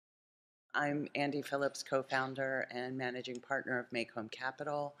I'm Andi Phillips, co-founder and managing partner of Maycomb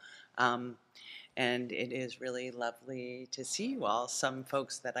Capital. Um, and it is really lovely to see you all, some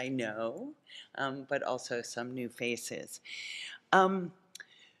folks that I know, but also some new faces. Um,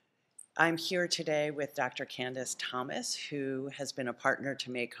 I'm here today with Dr. Candace Thomas, who has been a partner to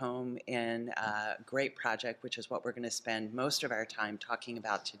Maycomb in a great project, which is what we're going to spend most of our time talking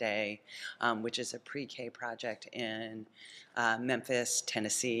about today, which is a pre-K project in Memphis,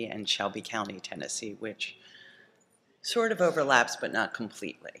 Tennessee, and Shelby County, Tennessee, which sort of overlaps but not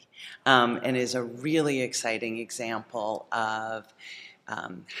completely, and is a really exciting example of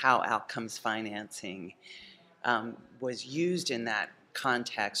how outcomes financing was used in that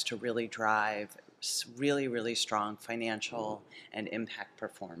context to really drive really strong financial and impact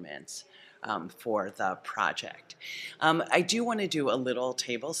performance for the project. I do want to do a little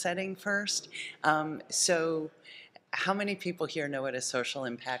table setting first. So how many people here know what a social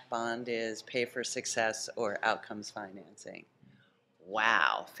impact bond is, pay for success, or outcomes financing?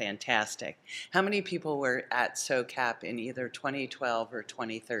 Wow, fantastic. How many people were at SOCAP in either 2012 or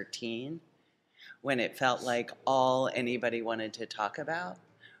 2013? When it felt like all anybody wanted to talk about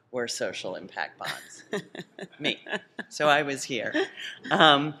were social impact bonds. Me. So I was here.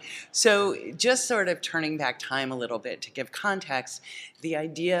 So just sort of turning back time a little bit to give context, the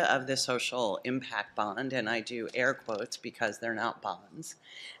idea of the social impact bond, and I do air quotes because they're not bonds,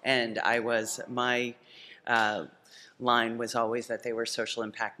 and my line was always that they were social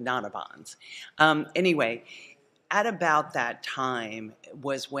impact, not a bonds. Anyway, at about that time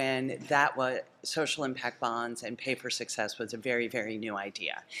was when social impact bonds and pay for success was a very new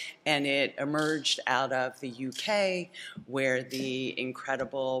idea. And it emerged out of the UK, where the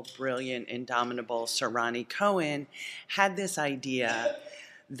incredible, brilliant, indomitable Sir Ronnie Cohen had this idea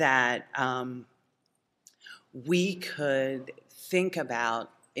that we could think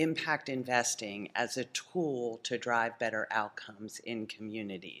about impact investing as a tool to drive better outcomes in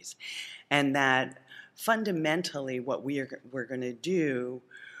communities. And that fundamentally what we're going to do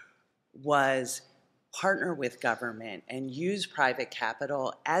was partner with government and use private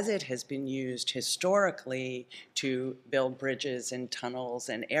capital as it has been used historically to build bridges and tunnels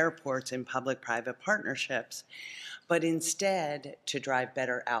and airports in public-private partnerships, but instead to drive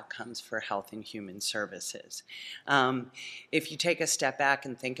better outcomes for health and human services. If you take a step back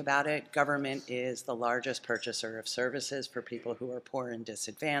and think about it, government is the largest purchaser of services for people who are poor and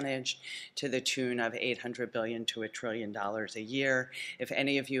disadvantaged, to the tune of $800 billion to $1 trillion a year. If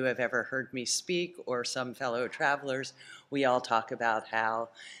any of you have ever heard me speak, or some fellow travelers, we all talk about how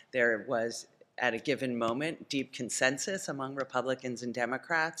there was, at a given moment, deep consensus among Republicans and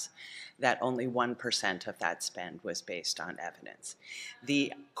Democrats that only 1% of that spend was based on evidence.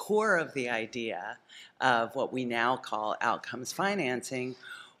 The core of the idea of what we now call outcomes financing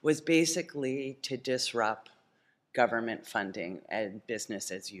was basically to disrupt government funding and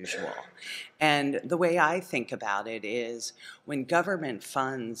business as usual. And the way I think about it is when government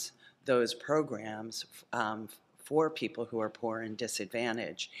funds those programs for people who are poor and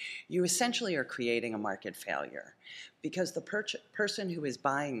disadvantaged, you essentially are creating a market failure, because the person who is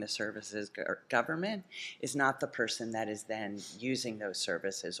buying the services, government, is not the person that is then using those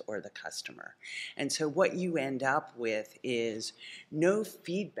services or the customer. And so what you end up with is no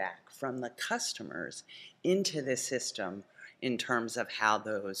feedback from the customers into the system in terms of how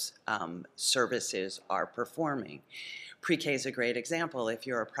those services are performing. Pre-K is a great example. If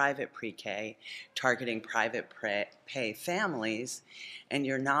you're a private pre-K targeting private pay families and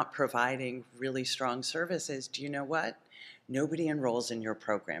you're not providing really strong services, do you know what? Nobody enrolls in your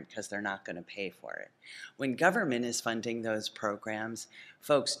program because they're not going to pay for it. When government is funding those programs,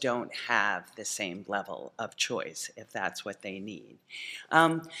 folks don't have the same level of choice if that's what they need.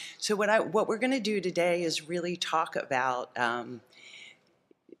 So what we're going to do today is really talk about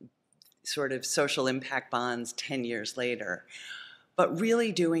sort of social impact bonds 10 years later, but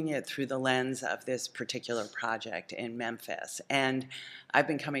really doing it through the lens of this particular project in Memphis. And I've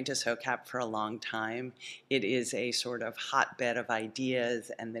been coming to SOCAP for a long time. It is a sort of hotbed of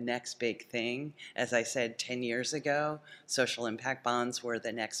ideas and the next big thing. As I said 10 years ago, social impact bonds were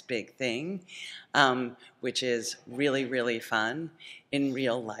the next big thing, which is really fun in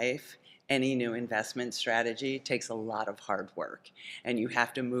real life. Any new investment strategy takes a lot of hard work, and you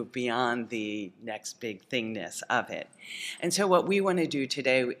have to move beyond the next big thingness of it. And so what we want to do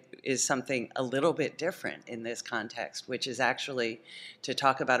today is something a little bit different in this context, which is actually to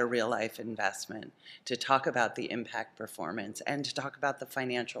talk about a real life investment, to talk about the impact performance, and to talk about the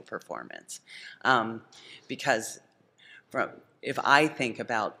financial performance. Because if I think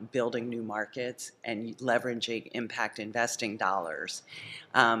about building new markets and leveraging impact investing dollars,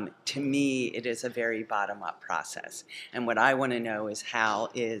 to me, it is a very bottom-up process. And what I want to know is how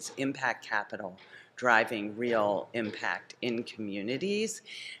is impact capital driving real impact in communities,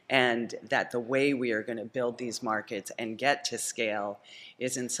 and that the way we are going to build these markets and get to scale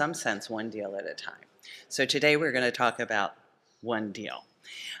is in some sense one deal at a time. So today we're going to talk about one deal.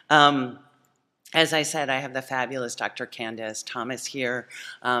 As I said, I have the fabulous Dr. Candace Thomas here,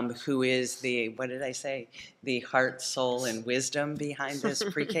 who is the, what did I say, the heart, soul, and wisdom behind this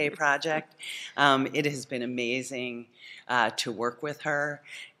pre-K project. It has been amazing to work with her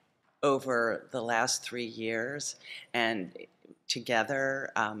over the last 3 years, and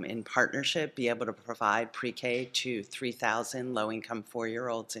together in partnership be able to provide pre-K to 3,000 low-income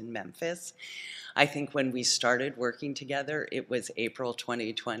 4-year-olds in Memphis. I think when we started working together, it was April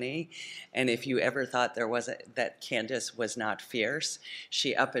 2020, and if you ever thought that Candace was not fierce,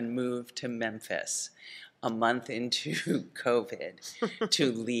 she up and moved to Memphis a month into COVID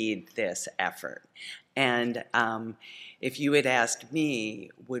to lead this effort. And if you had asked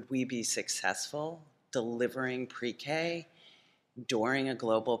me, would we be successful delivering pre-K during a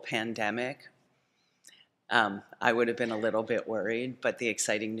global pandemic, I would have been a little bit worried, but the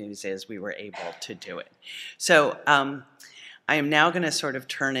exciting news is we were able to do it. So I am now going to sort of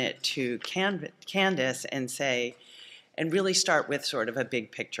turn it to Candace and say, and really start with sort of a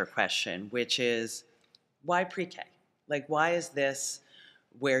big picture question, which is, why pre-K? Like, why is this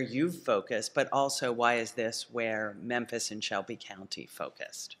where you've focused, but also why is this where Memphis and Shelby County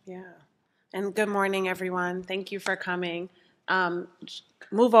focused? Yeah, and good morning, everyone. Thank you for coming.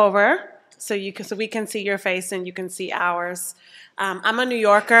 Move over so we can see your face and you can see ours. I'm a New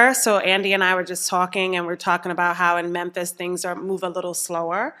Yorker, so Andi and I were just talking, and we're talking about how in Memphis things move a little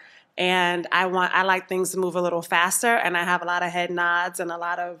slower, and I like things to move a little faster, and I have a lot of head nods and a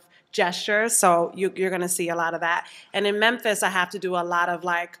lot of gestures, so you're going to see a lot of that. And in Memphis, I have to do a lot of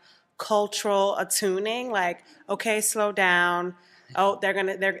like cultural attuning, like, okay, slow down. Oh, they're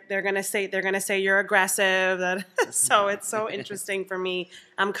gonna say you're aggressive. So it's so interesting for me.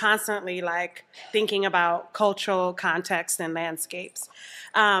 I'm constantly like thinking about cultural context and landscapes.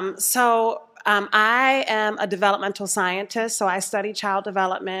 I am a developmental scientist, so I study child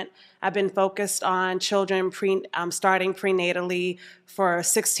development. I've been focused on children starting prenatally for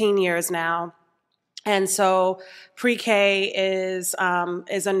 16 years now. And so pre-K is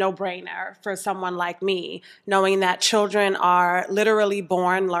a no-brainer for someone like me, knowing that children are literally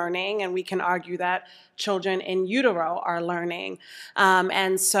born learning, and we can argue that children in utero are learning.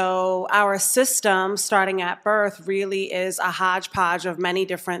 And so our system, starting at birth, really is a hodgepodge of many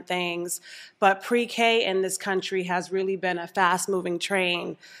different things. But pre-K in this country has really been a fast-moving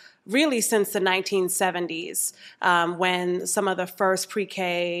train, really since the 1970s, when some of the first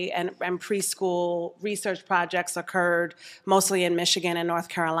pre-K and preschool research projects occurred, mostly in Michigan and North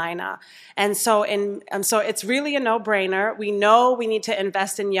Carolina. And so it's really a no-brainer. We know we need to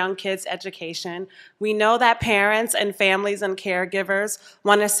invest in young kids' education. We know that parents and families and caregivers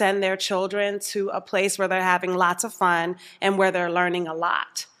want to send their children to a place where they're having lots of fun and where they're learning a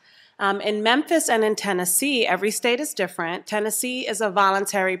lot. In Memphis and in Tennessee, every state is different. Tennessee is a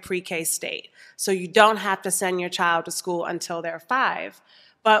voluntary pre-K state, so you don't have to send your child to school until they're 5.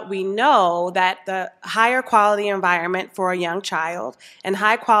 But we know that the higher quality environment for a young child, and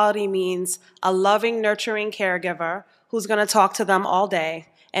high quality means a loving, nurturing caregiver who's going to talk to them all day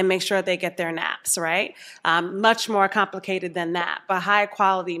and make sure they get their naps, right? Much more complicated than that, but high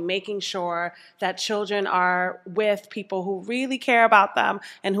quality, making sure that children are with people who really care about them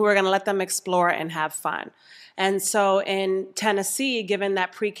and who are gonna let them explore and have fun. And so in Tennessee, given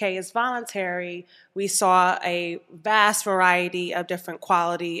that pre-K is voluntary, we saw a vast variety of different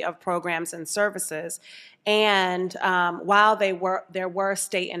quality of programs and services. And while there were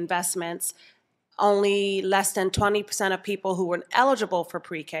state investments, only less than 20% of people who were eligible for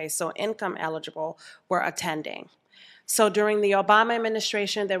pre-K, so income eligible, were attending. So during the Obama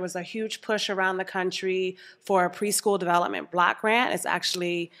administration, there was a huge push around the country for a preschool development block grant.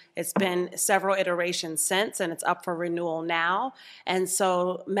 It's been several iterations since, and it's up for renewal now. And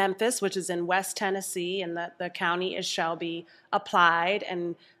so Memphis, which is in West Tennessee, and the county is Shelby, applied,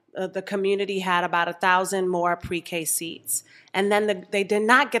 and the community had about 1,000 more pre-K seats. And then they did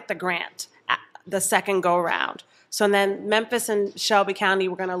not get the grant the second go-round. So then Memphis and Shelby County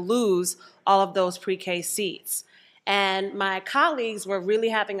were going to lose all of those pre-K seats. And my colleagues were really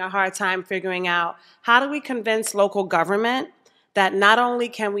having a hard time figuring out, how do we convince local government that not only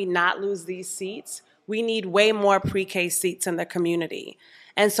can we not lose these seats, we need way more pre-K seats in the community.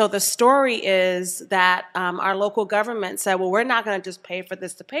 And so the story is that our local government said, well, we're not going to just pay for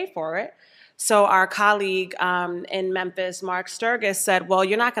this to pay for it. So our colleague in Memphis, Mark Sturgis, said, well,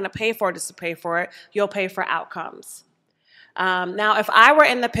 you're not going to pay for this to pay for it. You'll pay for outcomes. Now, if I were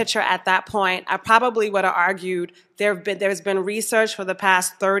in the picture at that point, I probably would have argued there's been research for the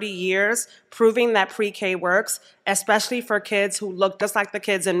past 30 years proving that pre-K works, especially for kids who look just like the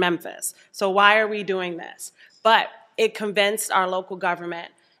kids in Memphis. So why are we doing this? But it convinced our local government.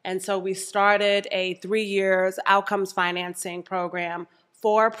 And so we started a 3 years outcomes financing program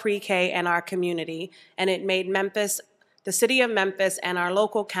for pre-K in our community. And it made Memphis, the city of Memphis and our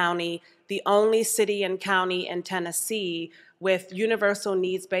local county, the only city and county in Tennessee with universal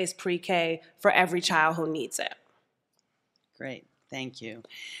needs-based pre-K for every child who needs it. Great, thank you.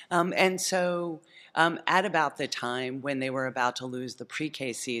 And so at about the time when they were about to lose the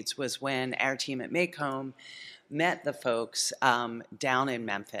pre-K seats was when our team at Maycomb met the folks down in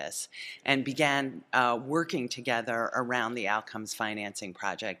Memphis and began working together around the Outcomes Financing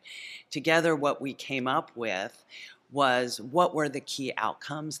Project. Together, what we came up with was what were the key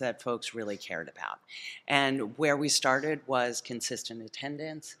outcomes that folks really cared about. And where we started was consistent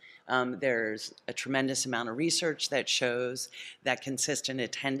attendance. There's a tremendous amount of research that shows that consistent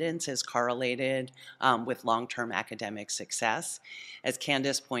attendance is correlated with long-term academic success. As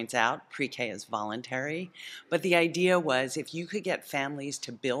Candace points out, pre-K is voluntary, but the idea was if you could get families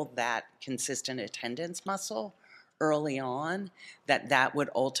to build that consistent attendance muscle early on, that would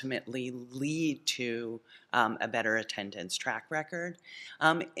ultimately lead to a better attendance track record.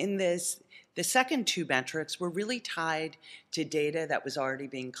 In this, the second two metrics were really tied to data that was already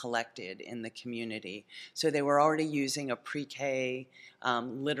being collected in the community. So they were already using a pre-K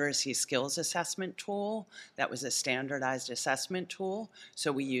literacy skills assessment tool that was a standardized assessment tool,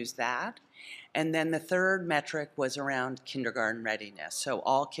 so we used that. And then the third metric was around kindergarten readiness. So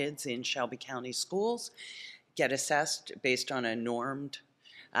all kids in Shelby County schools get assessed based on a normed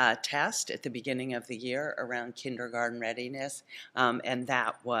test at the beginning of the year around kindergarten readiness, and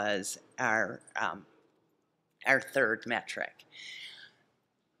that was our third metric.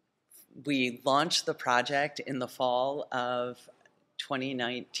 We launched the project in the fall of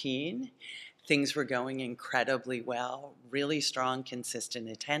 2019. Things were going incredibly well, really strong, consistent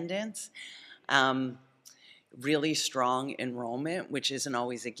attendance. Really strong enrollment, which isn't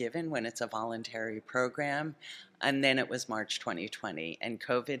always a given when it's a voluntary program. And then it was March 2020 and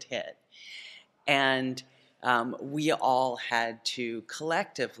COVID hit. And we all had to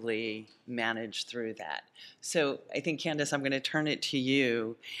collectively manage through that. So I think, Candace, I'm going to turn it to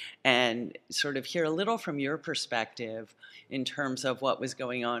you and sort of hear a little from your perspective in terms of what was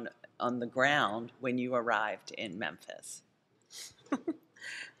going on the ground when you arrived in Memphis.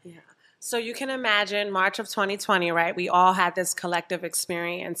 Yeah. So you can imagine March of 2020, right? We all had this collective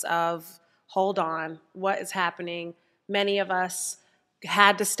experience of, hold on, what is happening? Many of us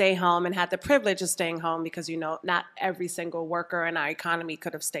had to stay home and had the privilege of staying home because, you know, not every single worker in our economy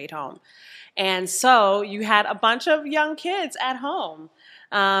could have stayed home. And so you had a bunch of young kids at home,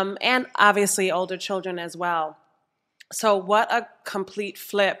 and obviously older children as well. So what a complete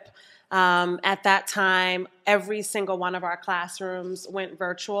flip. At that time, every single one of our classrooms went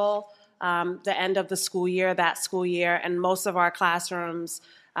virtual. The end of the school year, that school year, and most of our classrooms,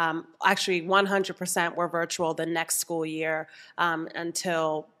 actually 100% were virtual the next school year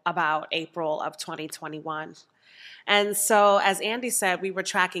until about April of 2021. And so, as Andi said, we were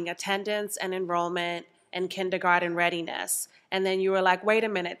tracking attendance and enrollment and kindergarten readiness. And then you were like, wait a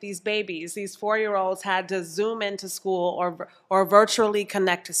minute, these babies, these 4-year-olds had to Zoom into school or virtually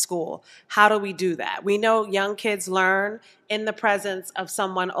connect to school. How do we do that? We know young kids learn in the presence of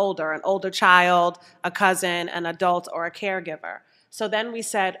someone older, an older child, a cousin, an adult, or a caregiver. So then we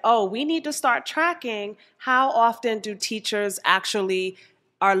said, oh, we need to start tracking how often do teachers actually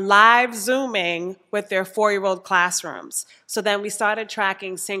are live Zooming with their 4-year-old classrooms. So then we started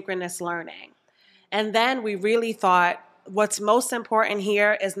tracking synchronous learning. And then we really thought, what's most important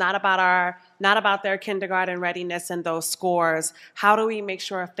here is not about their kindergarten readiness and those scores. How do we make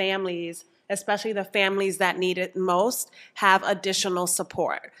sure families, especially the families that need it most, have additional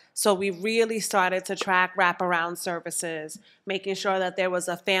support? So we really started to track wraparound services, making sure that there was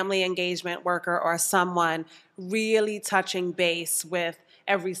a family engagement worker or someone really touching base with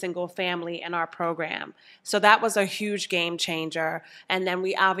every single family in our program. So that was a huge game changer. And then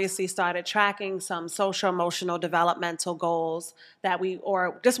we obviously started tracking some social emotional developmental goals that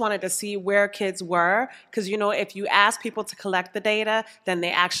or just wanted to see where kids were. Because, you know, if you ask people to collect the data, then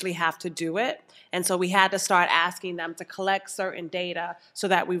they actually have to do it. And so we had to start asking them to collect certain data so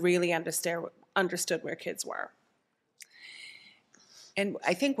that we really understand understood where kids were. And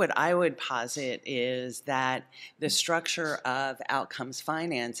I think what I would posit is that the structure of outcomes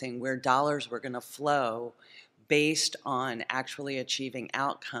financing, where dollars were going to flow based on actually achieving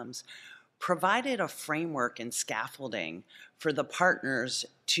outcomes, provided a framework and scaffolding for the partners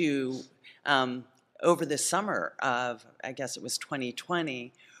to, over the summer of, I guess it was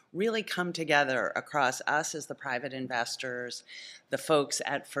 2020, really come together across us as the private investors, the folks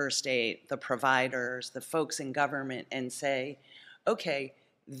at First Aid, the providers, the folks in government, and say, okay,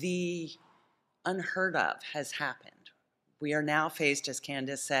 the unheard of has happened. We are now faced, as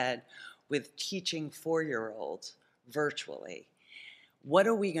Candace said, with teaching 4-year-olds virtually. What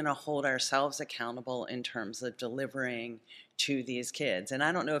are we going to hold ourselves accountable in terms of delivering to these kids? And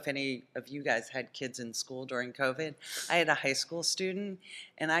I don't know if any of you guys had kids in school during COVID. I had a high school student,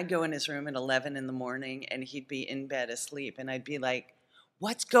 and I'd go in his room at 11 in the morning, and he'd be in bed asleep, and I'd be like,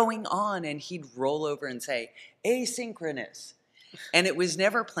 what's going on? And he'd roll over and say, asynchronous. And it was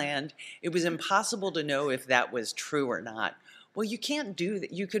never planned. It was impossible to know if that was true or not. Well, you can't do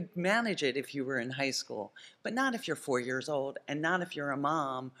that. You could manage it if you were in high school, but not if you're 4 years old, and not if you're a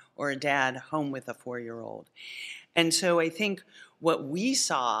mom or a dad home with a 4-year-old. And so I think what we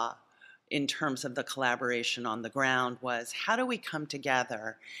saw in terms of the collaboration on the ground was, how do we come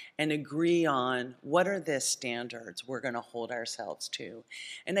together and agree on what are the standards we're going to hold ourselves to?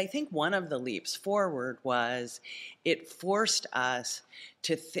 And I think one of the leaps forward was it forced us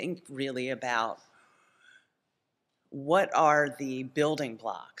to think really about what are the building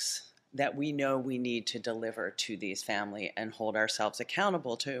blocks that we know we need to deliver to these families and hold ourselves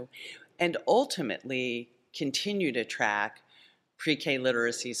accountable to, and ultimately continue to track pre-K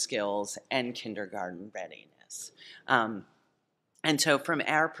literacy skills and kindergarten readiness. And so from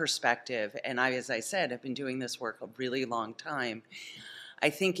our perspective, and I, as I said, have been doing this work a really long time, I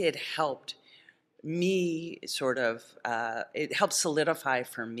think it helped me it helped solidify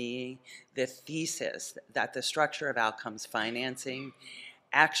for me the thesis that the structure of outcomes financing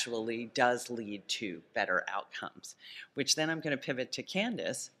actually does lead to better outcomes, which then I'm going to pivot to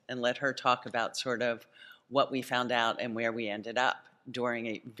Candace and let her talk about sort of what we found out and where we ended up during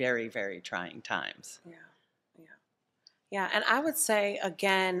a very, very trying times. Yeah, and I would say,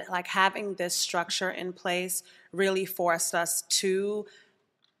 again, like having this structure in place really forced us to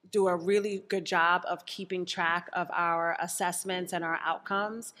do a really good job of keeping track of our assessments and our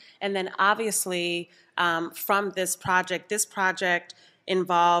outcomes. And then obviously from this project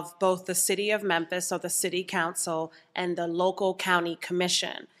involved both the City of Memphis, so the City Council, and the local county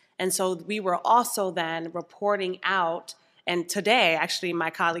commission. And so we were also then reporting out, and today, actually, my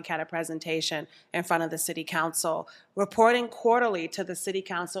colleague had a presentation in front of the City Council, reporting quarterly to the City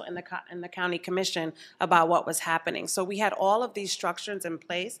Council and the County Commission about what was happening. So we had all of these structures in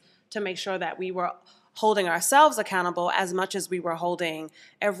place to make sure that we were holding ourselves accountable as much as we were holding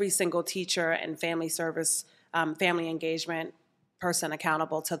every single teacher and family service, family engagement person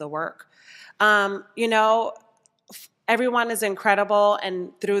accountable to the work. Everyone is incredible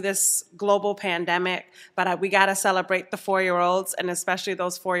and through this global pandemic, but we got to celebrate the 4-year-olds, and especially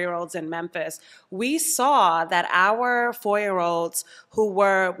those 4-year-olds in Memphis. We saw that our 4-year-olds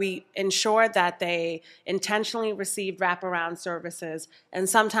we ensured that they intentionally received wraparound services, and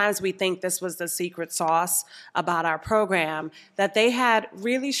sometimes we think this was the secret sauce about our program, that they had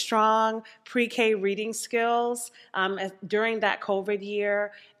really strong pre-K reading skills during that COVID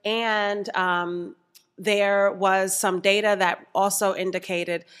year, and there was some data that also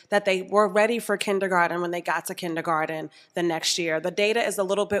indicated that they were ready for kindergarten when they got to kindergarten the next year. The data is a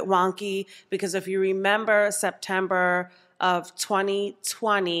little bit wonky because if you remember September of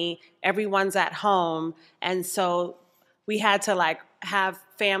 2020, everyone's at home. And so we had to have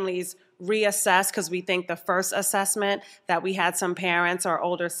families reassess because we think the first assessment that we had some parents or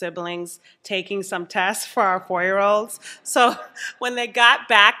older siblings taking some tests for our 4-year-olds. So when they got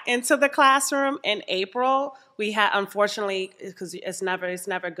back into the classroom in April, we had, unfortunately, because it's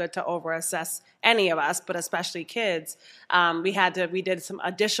never good to overassess any of us, but especially kids, we did some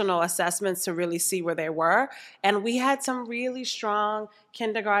additional assessments to really see where they were. And we had some really strong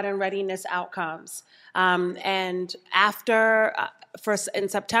kindergarten readiness outcomes. And after, in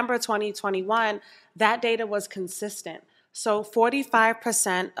September 2021, that data was consistent. So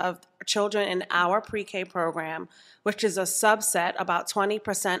 45% of children in our pre-K program, which is a subset, about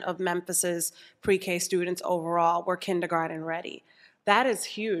 20% of Memphis's pre-K students overall, were kindergarten ready. That is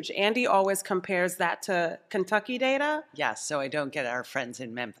huge. Andi always compares that to Kentucky data. Yes, so I don't get our friends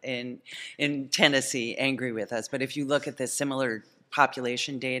in Tennessee angry with us. But if you look at the similar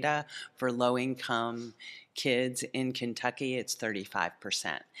population data for low-income kids. In Kentucky, it's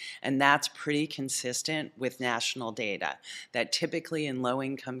 35%. And that's pretty consistent with national data, that typically in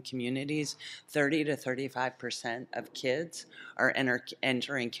low-income communities, 30 to 35% of kids are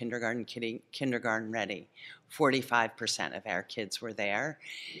entering kindergarten ready. 45% of our kids were there.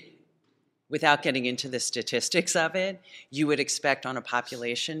 Without getting into the statistics of it, you would expect on a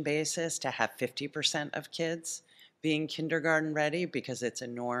population basis to have 50% of kids being kindergarten ready because it's a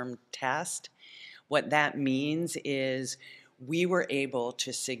norm test. What that means is we were able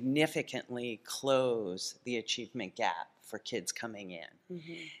to significantly close the achievement gap for kids coming in.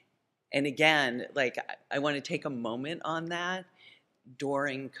 Mm-hmm. And again, like, I want to take a moment on that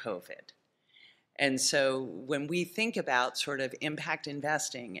during COVID. And so when we think about sort of impact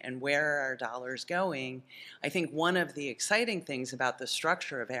investing and where are our dollars going, I think one of the exciting things about the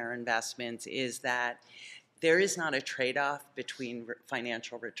structure of our investments is that there is not a trade-off between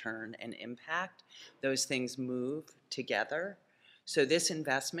financial return and impact. Those things move together. So this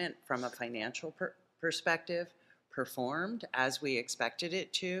investment from a financial perspective performed as we expected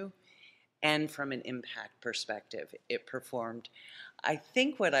it to, and from an impact perspective, it performed, I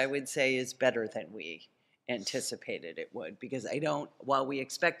think what I would say, is better than we anticipated it would, because while we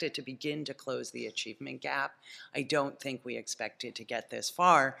expect it to begin to close the achievement gap, I don't think we expect it to get this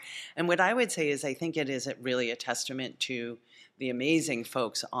far. And what I would say is I think it is really a testament to the amazing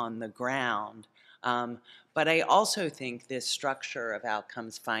folks on the ground. But I also think this structure of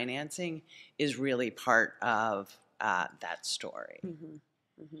outcomes financing is really part of that story. Mm-hmm.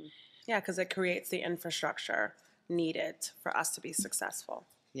 Mm-hmm. Yeah, because it creates the infrastructure needed for us to be successful.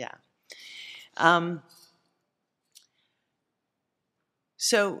 Yeah.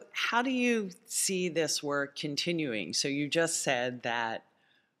 So how do you see this work continuing? So you just said that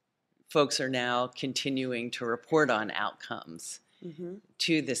folks are now continuing to report on outcomes mm-hmm.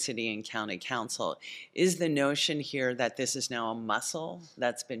 to the city and county council. Is the notion here that this is now a muscle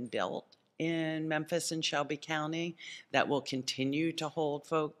that's been built in Memphis and Shelby County that will continue to hold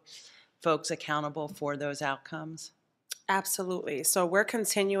folks accountable for those outcomes? Absolutely. So we're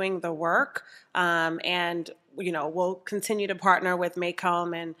continuing the work, and we'll continue to partner with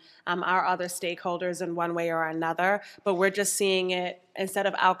Maycomb and our other stakeholders in one way or another. But we're just seeing it, instead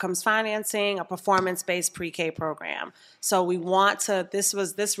of outcomes financing, a performance-based pre-K program. So we want to.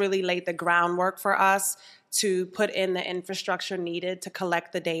 This really laid the groundwork for us to put in the infrastructure needed to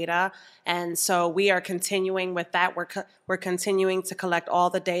collect the data. And so we are continuing with that. We're continuing to collect all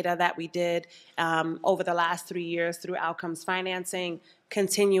the data that we did over the last 3 years through outcomes financing,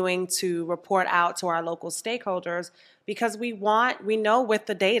 continuing to report out to our local stakeholders, because we know with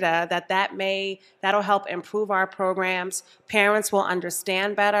the data that'll help improve our programs. Parents will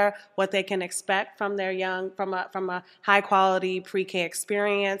understand better what they can expect from their from a high quality pre-K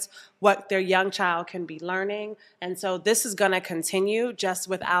experience, what their young child can be learning. And so this is going to continue, just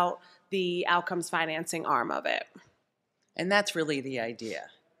without the outcomes financing arm of it. And that's really the idea,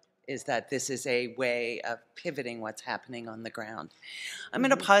 is that this is a way of pivoting what's happening on the ground. I'm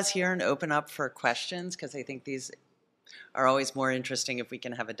going to pause here and open up for questions, because I think these are always more interesting if we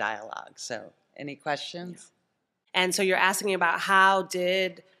can have a dialogue. So any questions? And so you're asking about how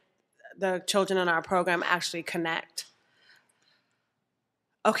did the children in our program actually connect?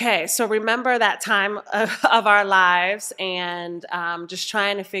 Okay, so remember that time of our lives, and just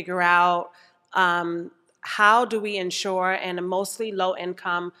trying to figure out how do we ensure in a mostly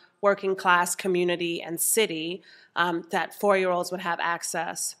low-income, working-class community and city that 4-year-olds would have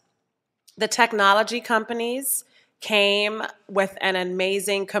access. The technology companies came with an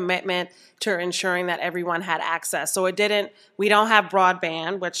amazing commitment to ensuring that everyone had access. So we don't have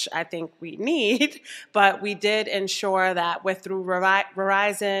broadband, which I think we need, but we did ensure that through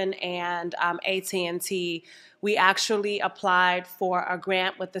Verizon and AT&T, we actually applied for a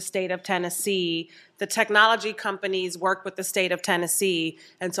grant with the state of Tennessee. The technology companies worked with the state of Tennessee,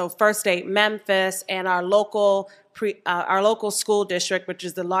 and so First State Memphis and our local school district, which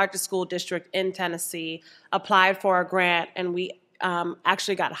is the largest school district in Tennessee, applied for a grant, and we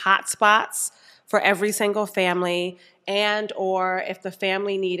actually got hotspots for every single family, and or if the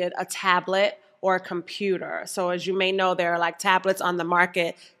family needed a tablet or a computer. So as you may know, there are like tablets on the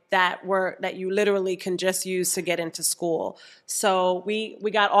market that you literally can just use to get into school. So we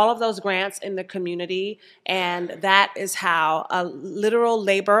got all of those grants in the community, and that is how a literal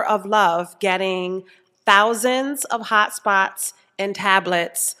labor of love, getting thousands of hotspots and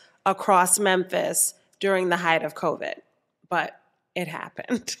tablets across Memphis during the height of COVID. But it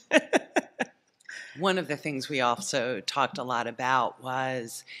happened. One of the things we also talked a lot about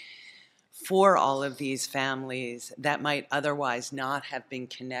was for all of these families that might otherwise not have been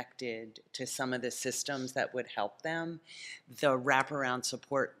connected to some of the systems that would help them, the wraparound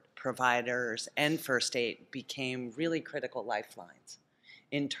support providers and first aid became really critical lifelines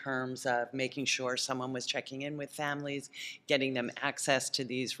in terms of making sure someone was checking in with families, getting them access to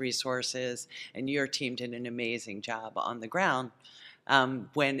these resources, and your team did an amazing job on the ground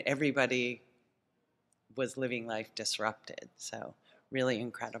when everybody was living life disrupted. So really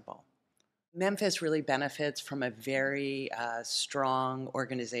incredible. Memphis really benefits from a very strong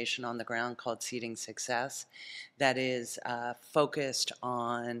organization on the ground called Seeding Success that is focused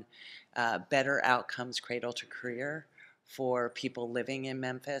on better outcomes cradle to career for people living in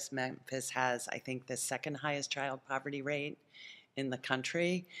Memphis. Memphis has, I think, the second highest child poverty rate in the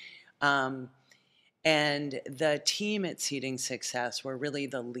country. And the team at Seeding Success were really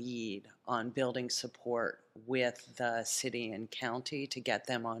the lead on building support with the city and county to get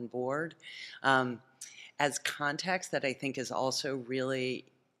them on board. As context that I think is also really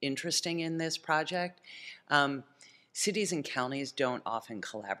interesting in this project, cities and counties don't often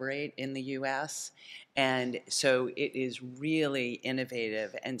collaborate in the U.S., and so it is really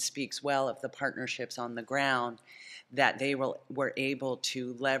innovative and speaks well of the partnerships on the ground that they were able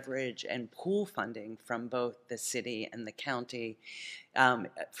to leverage and pool funding from both the city and the county.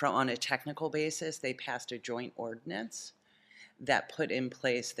 On a technical basis, they passed a joint ordinance that put in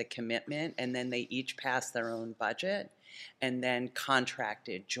place the commitment, and then they each passed their own budget and then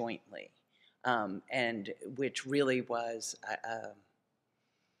contracted jointly, and which really was,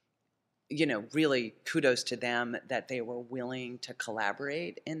 really kudos to them that they were willing to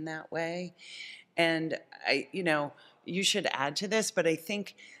collaborate in that way. And you should add to this, but I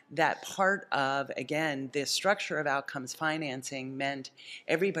think that part of, again, this structure of outcomes financing meant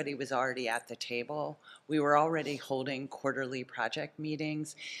everybody was already at the table. We were already holding quarterly project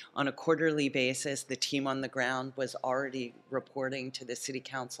meetings. On a quarterly basis, the team on the ground was already reporting to the city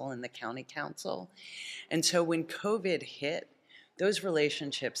council and the county council. And so when COVID hit, those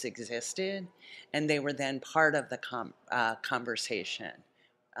relationships existed, and they were then part of the conversation.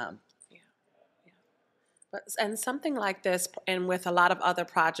 And something like this, and with a lot of other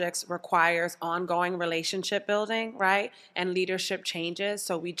projects, requires ongoing relationship building, right? And leadership changes.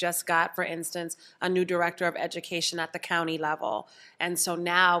 So we just got, for instance, a new director of education at the county level. And so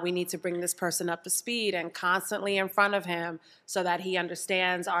now we need to bring this person up to speed and constantly in front of him so that he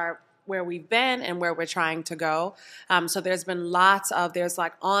understands where we've been and where we're trying to go. So there's been there's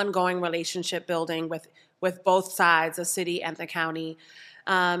like ongoing relationship building with both sides, the city and the county.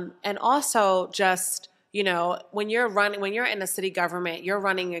 And also just, when you're in a city government, you're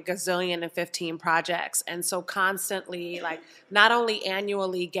running a gazillion and 15 projects. And so constantly, like not only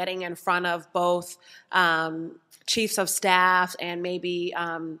annually getting in front of both chiefs of staff and maybe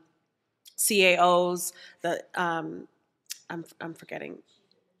CAOs, I'm forgetting.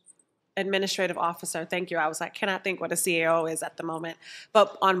 Administrative officer, thank you. I was like, cannot think what a CAO is at the moment.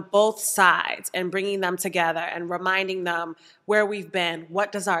 But on both sides and bringing them together and reminding them where we've been,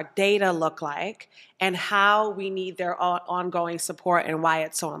 what does our data look like, and how we need their ongoing support and why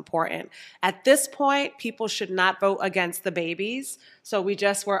it's so important. At this point, people should not vote against the babies. So we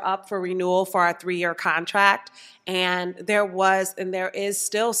just were up for renewal for our 3-year contract. And there is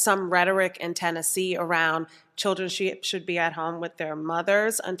still some rhetoric in Tennessee around children should be at home with their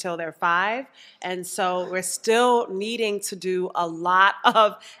mothers until they're 5. And so we're still needing to do a lot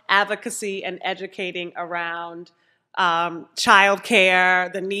of advocacy and educating around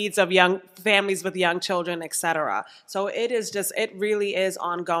childcare, the needs of young families with young children, et cetera. So it really is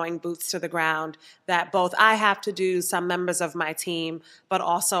ongoing boots to the ground that both I have to do, some members of my team, but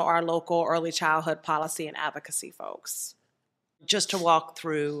also our local early childhood policy and advocacy folks. Just to walk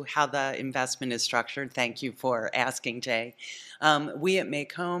through how the investment is structured, thank you for asking, Jay. We at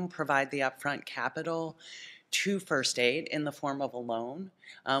Maycomb provide the upfront capital to first aid in the form of a loan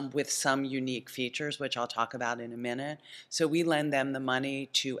with some unique features, which I'll talk about in a minute. So we lend them the money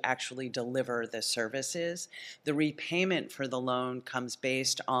to actually deliver the services. The repayment for the loan comes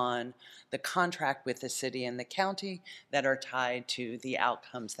based on the contract with the city and the county that are tied to the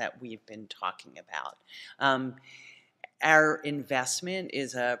outcomes that we've been talking about. Our investment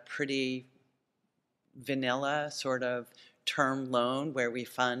is a pretty vanilla sort of term loan where we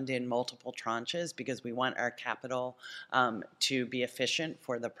fund in multiple tranches because we want our capital to be efficient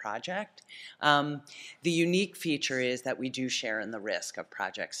for the project. The unique feature is that we do share in the risk of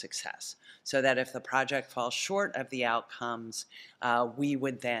project success, so that if the project falls short of the outcomes, we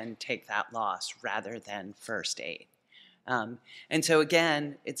would then take that loss rather than first aid. And so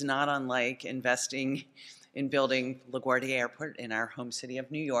again, it's not unlike investing in building LaGuardia Airport in our home city of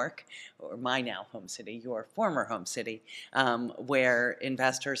New York, or my now home city, your former home city, where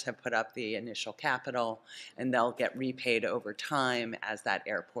investors have put up the initial capital and they'll get repaid over time as that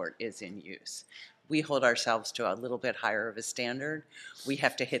airport is in use. We hold ourselves to a little bit higher of a standard. We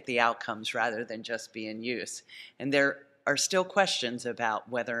have to hit the outcomes rather than just be in use. And there are still questions about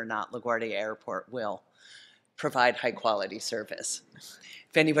whether or not LaGuardia Airport will provide high quality service.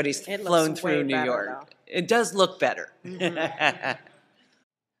 If anybody's flown through New York, it does look better. Mm-hmm.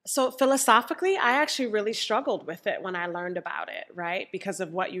 So philosophically, I actually really struggled with it when I learned about it, right? Because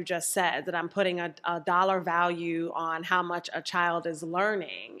of what you just said, that I'm putting a dollar value on how much a child is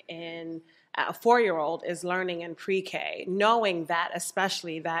learning in a 4-year-old is learning in pre-K, knowing that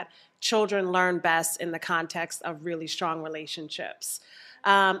especially that children learn best in the context of really strong relationships.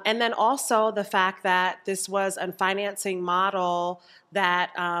 And then also the fact that this was a financing model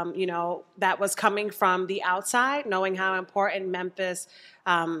that, that was coming from the outside, knowing how important Memphis,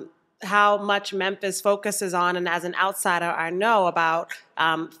 how much Memphis focuses on, and as an outsider, I know about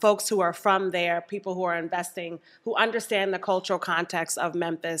folks who are from there, people who are investing, who understand the cultural context of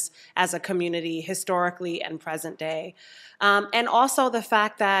Memphis as a community historically and present day. And also the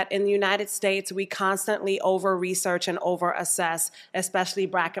fact that in the United States, we constantly over-research and over-assess, especially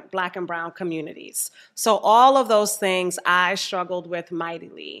Black and brown communities. So all of those things I struggled with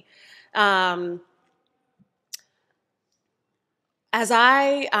mightily. And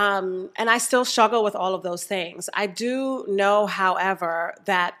I still struggle with all of those things. I do know, however,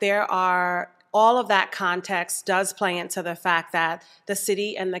 that all of that context does play into the fact that the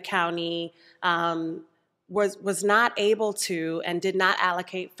city and the county was not able to and did not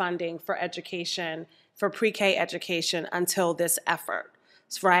allocate funding for education, for pre-K education until this effort.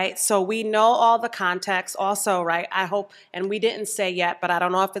 Right? So we know all the context also, right? I hope, and we didn't say yet, but I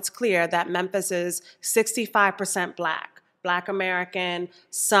don't know if it's clear that Memphis is 65% Black American,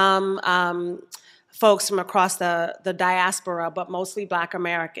 some folks from across the diaspora, but mostly Black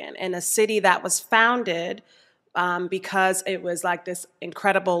American, in a city that was founded because it was like this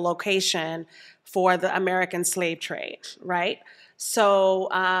incredible location for the American slave trade, right? So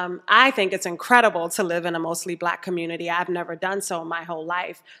I think it's incredible to live in a mostly Black community. I've never done so my whole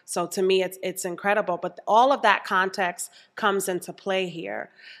life. So to me, it's incredible. But all of that context comes into play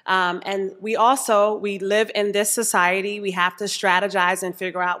here. And we live in this society. We have to strategize and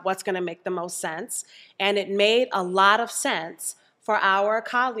figure out what's going to make the most sense. And it made a lot of sense for our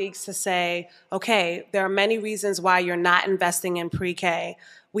colleagues to say, okay, there are many reasons why you're not investing in pre-K.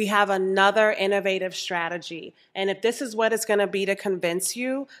 We have another innovative strategy. And if this is what it's going to be to convince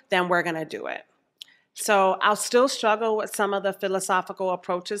you, then we're going to do it. So I'll still struggle with some of the philosophical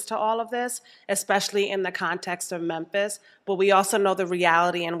approaches to all of this, especially in the context of Memphis. But we also know the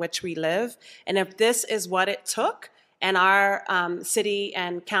reality in which we live. And if this is what it took, and our city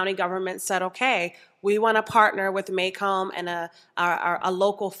and county government said, okay, we want to partner with Maycomb and a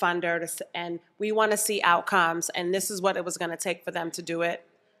local funder, and we want to see outcomes, and this is what it was going to take for them to do it,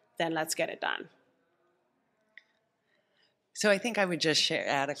 then let's get it done. So I think I would just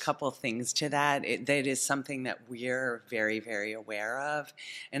add a couple things to that. That is something that we're very, very aware of,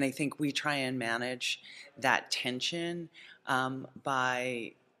 and I think we try and manage that tension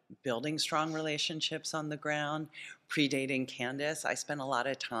by building strong relationships on the ground. Predating Candace, I spent a lot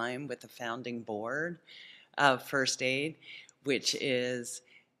of time with the founding board of First Aid, which it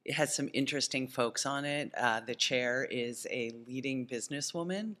has some interesting folks on it. The chair is a leading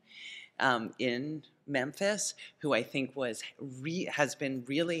businesswoman in Memphis, who I think has been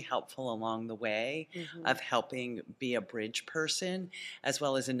really helpful along the way of helping be a bridge person, as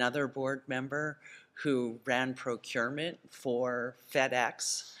well as another board member who ran procurement for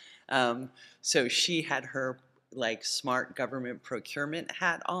FedEx. So she had her smart government procurement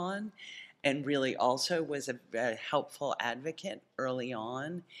hat on, and really also was a helpful advocate early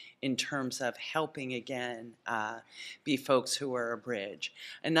on in terms of helping, again, be folks who are a bridge.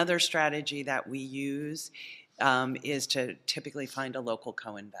 Another strategy that we use is to typically find a local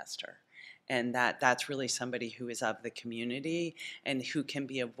co-investor. And that's really somebody who is of the community and who can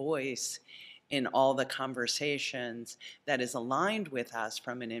be a voice in all the conversations that is aligned with us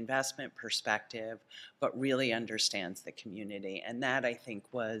from an investment perspective, but really understands the community. And that, I think,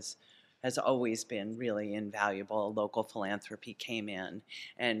 has always been really invaluable. Local philanthropy came in,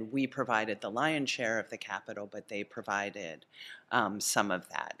 and we provided the lion's share of the capital, but they provided some of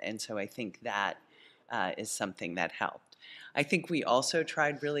that. And so I think that is something that helped. I think we also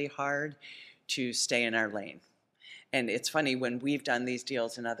tried really hard to stay in our lane. And it's funny, when we've done these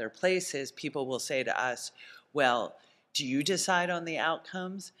deals in other places, people will say to us, well, do you decide on the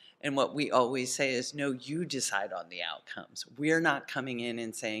outcomes? And what we always say is, no, you decide on the outcomes. We're not coming in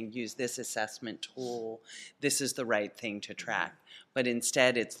and saying, use this assessment tool, this is the right thing to track. But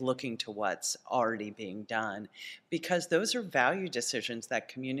instead, it's looking to what's already being done, because those are value decisions that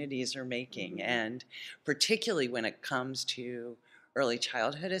communities are making. And particularly when it comes to early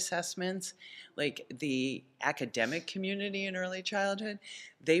childhood assessments, like the academic community in early childhood,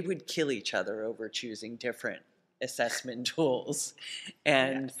 they would kill each other over choosing different assessment tools.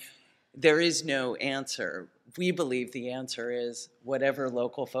 And yes, there is no answer. We believe the answer is whatever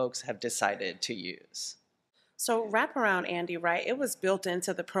local folks have decided to use. So wraparound, Andi, right? It was built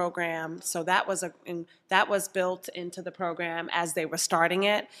into the program. So that was built into the program as they were starting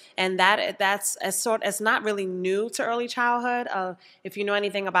it, and that's it's not really new to early childhood. If you know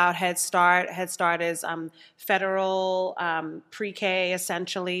anything about Head Start is federal pre-K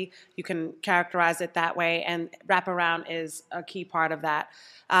essentially. You can characterize it that way, and wraparound is a key part of that.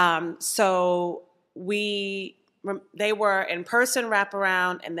 So they were in-person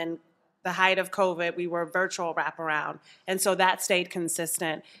wraparound, and then the height of COVID, we were virtual wraparound. And so that stayed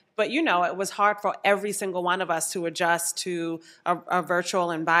consistent. But, it was hard for every single one of us to adjust to a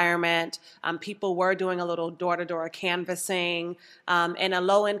virtual environment. People were doing a little door-to-door canvassing. In a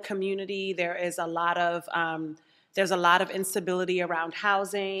low-end community, there's a lot of instability around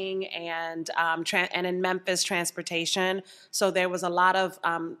housing and in Memphis, transportation. So there was a lot of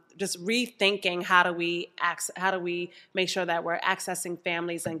just rethinking how do we make sure that we're accessing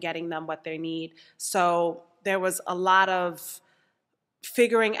families and getting them what they need. So there was a lot of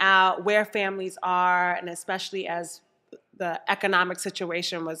figuring out where families are, and especially as the economic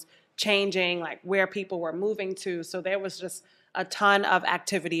situation was changing, like where people were moving to. So there was just a ton of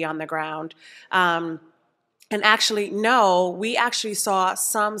activity on the ground. And actually, no, we actually saw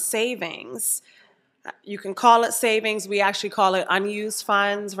some savings. You can call it savings. We actually call it unused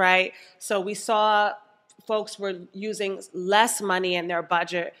funds, right? So we saw folks were using less money in their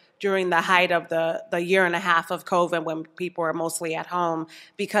budget during the height of the year and a half of COVID, when people were mostly at home,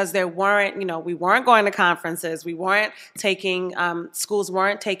 because we weren't going to conferences, we weren't taking, schools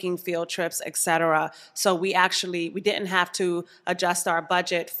weren't taking field trips, et cetera. So we didn't have to adjust our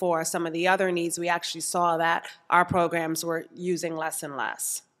budget for some of the other needs. We actually saw that our programs were using less and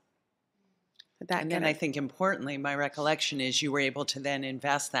less. And then I think importantly, my recollection is you were able to then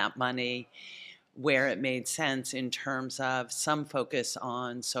invest that money where it made sense in terms of some focus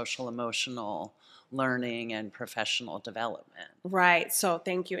on social emotional learning and professional development. Right. So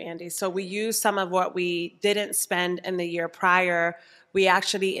thank you, Andi. So we used some of what we didn't spend in the year prior. We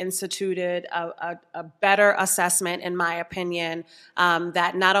actually instituted a better assessment, in my opinion,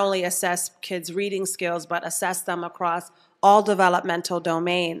 that not only assessed kids' reading skills, but assessed them across all developmental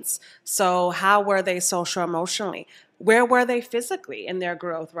domains. So how were they social emotionally? Where were they physically in their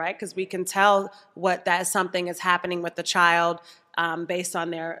growth, right? Because we can tell that something is happening with the child based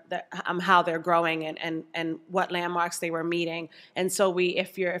on how they're growing and what landmarks they were meeting. And so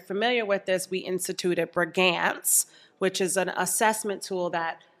if you're familiar with this, we instituted Brigance, which is an assessment tool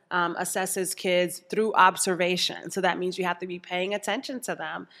that assesses kids through observation. So that means you have to be paying attention to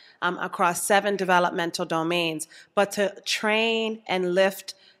them across 7 developmental domains. But to train and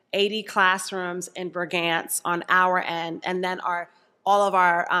lift 80 classrooms in Brigance on our end, and then all of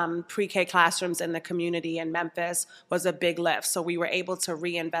our pre-K classrooms in the community in Memphis was a big lift. So we were able to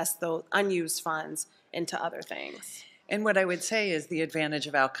reinvest those unused funds into other things. And what I would say is the advantage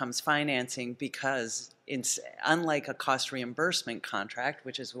of outcomes financing, because unlike a cost reimbursement contract,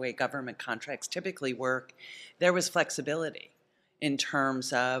 which is the way government contracts typically work, there was flexibility in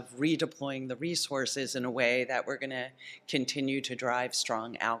terms of redeploying the resources in a way that we're going to continue to drive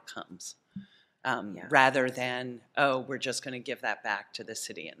strong outcomes, rather than, we're just going to give that back to the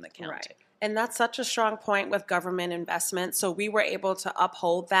city and the county. Right. And that's such a strong point with government investment. So we were able to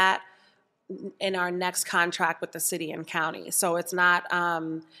uphold that in our next contract with the city and county. So it's not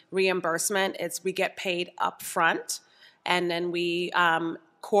reimbursement, we get paid up front, and then we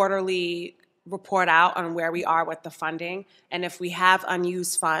quarterly report out on where we are with the funding, and if we have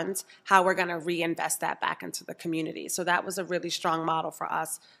unused funds, how we're going to reinvest that back into the community. So that was a really strong model for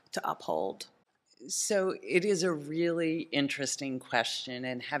us to uphold. So it is a really interesting question,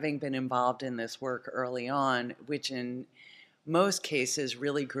 and having been involved in this work early on, which in most cases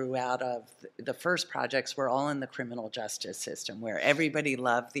really grew out of the first projects were all in the criminal justice system, where everybody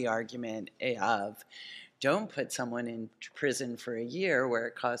loved the argument of don't put someone in prison for a year where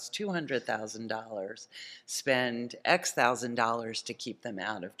it costs $200,000, spend X thousand dollars to keep them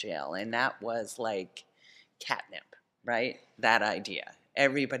out of jail. And that was like catnip, right? That idea.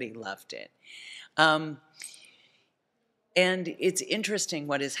 Everybody loved it. And it's interesting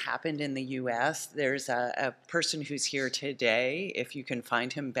what has happened in the U.S. There's a person who's here today, if you can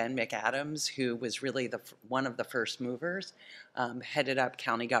find him, Ben McAdams, who was really one of the first movers, headed up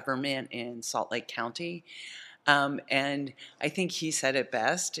county government in Salt Lake County. And I think he said it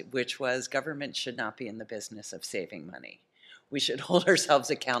best, which was government should not be in the business of saving money. We should hold ourselves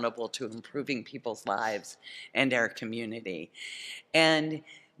accountable to improving people's lives and our community. And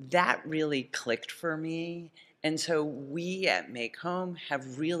that really clicked for me. And so we at Maycomb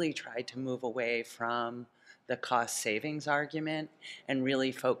have really tried to move away from the cost savings argument and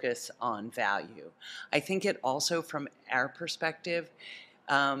really focus on value. I think it also, from our perspective,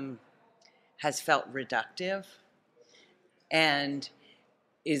 has felt reductive and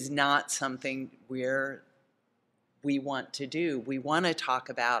is not something we want to do. We want to talk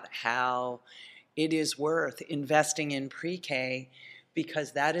about how it is worth investing in pre-K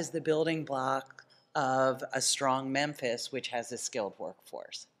because that is the building block of a strong Memphis, which has a skilled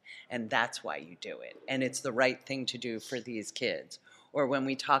workforce. And that's why you do it. And it's the right thing to do for these kids. Or when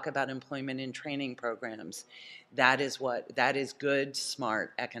we talk about employment and training programs, that is good,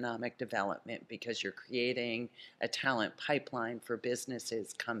 smart economic development because you're creating a talent pipeline for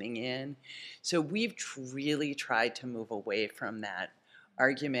businesses coming in. So we've really tried to move away from that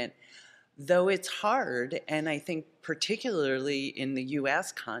argument, though it's hard, and I think particularly in the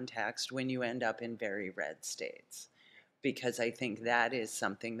U.S. context when you end up in very red states, because I think that is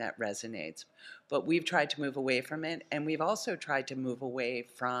something that resonates. But we've tried to move away from it, and we've also tried to move away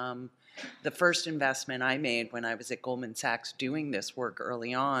from the first investment I made when I was at Goldman Sachs doing this work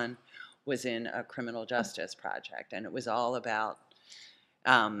early on was in a criminal justice project, and it was all about,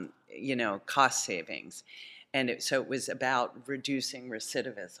 cost savings. And so it was about reducing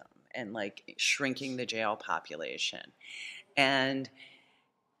recidivism and like shrinking the jail population. And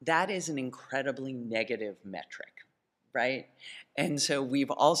that is an incredibly negative metric, right? And so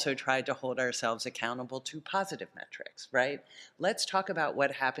we've also tried to hold ourselves accountable to positive metrics, right? Let's talk about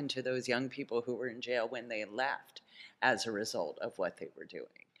what happened to those young people who were in jail when they left as a result of what they were doing,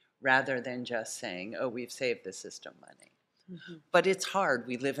 rather than just saying, oh, we've saved the system money. Mm-hmm. But it's hard.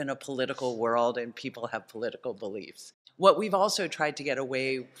 We live in a political world and people have political beliefs. What we've also tried to get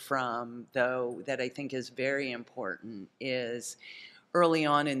away from, though, that I think is very important is early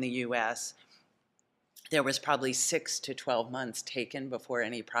on in the U.S., there was probably 6 to 12 months taken before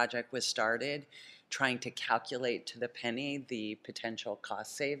any project was started, trying to calculate to the penny the potential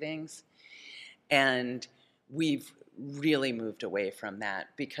cost savings. And we've really moved away from that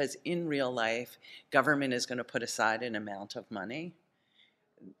because in real life, government is going to put aside an amount of money.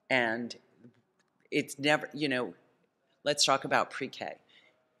 And it's never, let's talk about pre-K.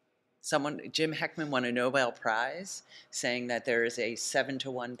 Jim Heckman won a Nobel Prize saying that there is a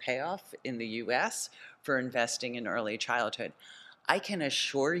 7-to-1 payoff in the U.S. for investing in early childhood. I can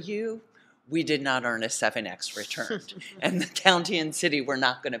assure you we did not earn a 7x return, and the county and city were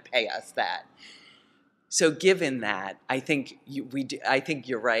not going to pay us that. So given that, I think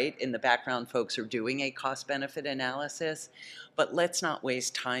you're right. In the background, folks are doing a cost-benefit analysis, but let's not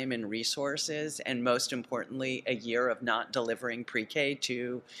waste time and resources, and most importantly, a year of not delivering pre-K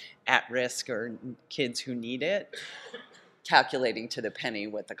to at-risk or kids who need it, calculating to the penny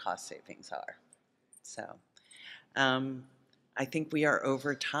what the cost savings are. So I think we are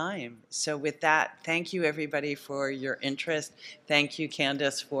over time. So with that, thank you everybody for your interest. Thank you,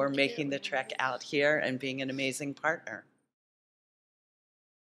 Candace, for making the trek out here and being an amazing partner.